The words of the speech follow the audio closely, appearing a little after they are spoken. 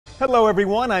Hello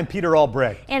everyone, I'm Peter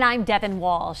Albrecht. And I'm Devin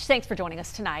Walsh. Thanks for joining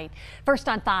us tonight. First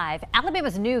on 5,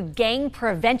 Alabama's new gang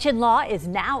prevention law is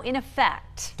now in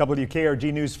effect.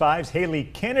 WKRG News 5's Haley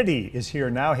Kennedy is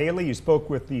here now. Haley, you spoke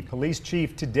with the police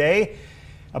chief today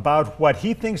about what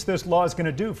he thinks this law is going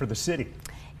to do for the city.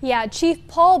 Yeah, Chief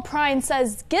Paul Prine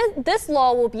says this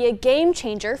law will be a game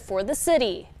changer for the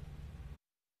city.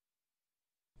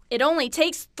 It only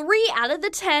takes 3 out of the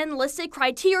 10 listed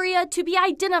criteria to be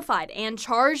identified and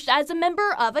charged as a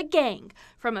member of a gang.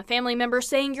 From a family member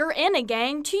saying you're in a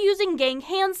gang, to using gang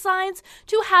hand signs,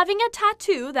 to having a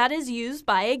tattoo that is used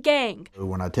by a gang.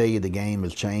 When I tell you the game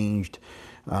has changed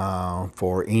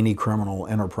for any criminal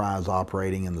enterprise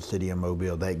operating in the city of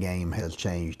Mobile, that game has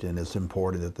changed, and it's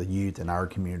important that the youth in our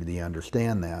community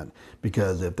understand that,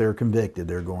 because if they're convicted,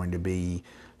 they're going to be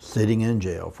sitting in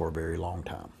jail for a very long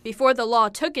time. Before the law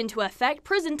took into effect,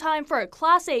 prison time for a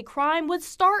Class A crime would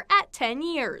start at 10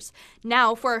 years.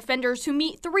 Now, for offenders who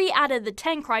meet 3 out of the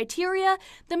 10 criteria,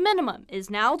 the minimum is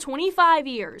now 25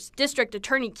 years. District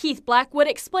Attorney Keith Blackwood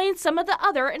explains some of the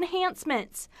other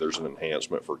enhancements. There's an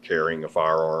enhancement for carrying a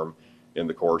firearm in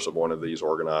the course of one of these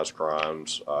organized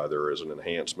crimes. There is an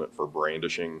enhancement for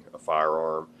brandishing a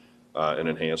firearm. An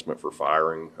enhancement for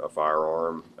firing a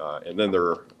firearm, and then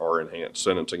there are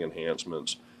sentencing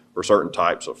enhancements for certain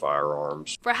types of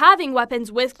firearms. For having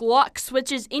weapons with Glock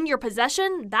switches in your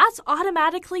possession, that's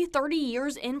automatically 30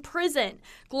 years in prison.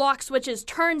 Glock switches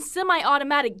turn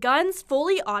semi-automatic guns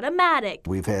fully automatic.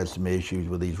 We've had some issues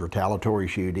with these retaliatory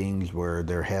shootings where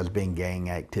there has been gang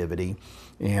activity,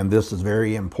 and this is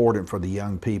very important for the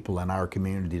young people in our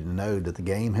community to know that the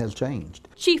game has changed.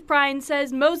 Chief Prine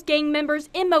says most gang members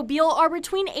in Mobile are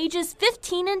between ages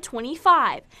 15 and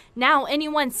 25. Now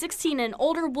anyone 16 and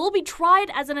older will be tried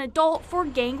as an adult for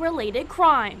gang-related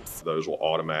crimes. Those will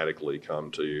automatically come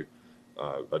to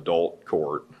adult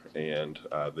court, and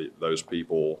those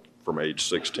people from age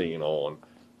 16 on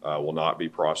will not be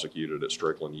prosecuted at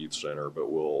Strickland Youth Center,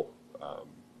 but will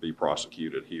be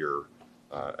prosecuted here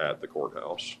at the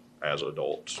courthouse as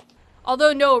adults.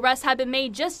 Although no arrests have been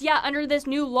made just yet under this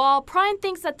new law, Prine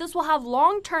thinks that this will have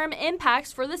long-term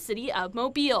impacts for the city of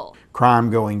Mobile. Crime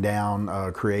going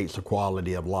down creates a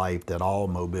quality of life that all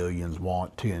Mobilians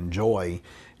want to enjoy,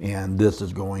 and this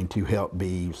is going to help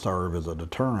serve as a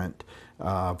deterrent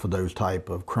for those type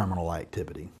of criminal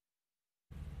activity.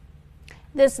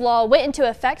 This law went into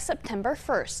effect September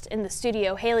 1st. In the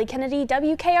studio, Haley Kennedy,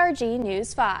 WKRG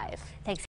News 5. Thanks.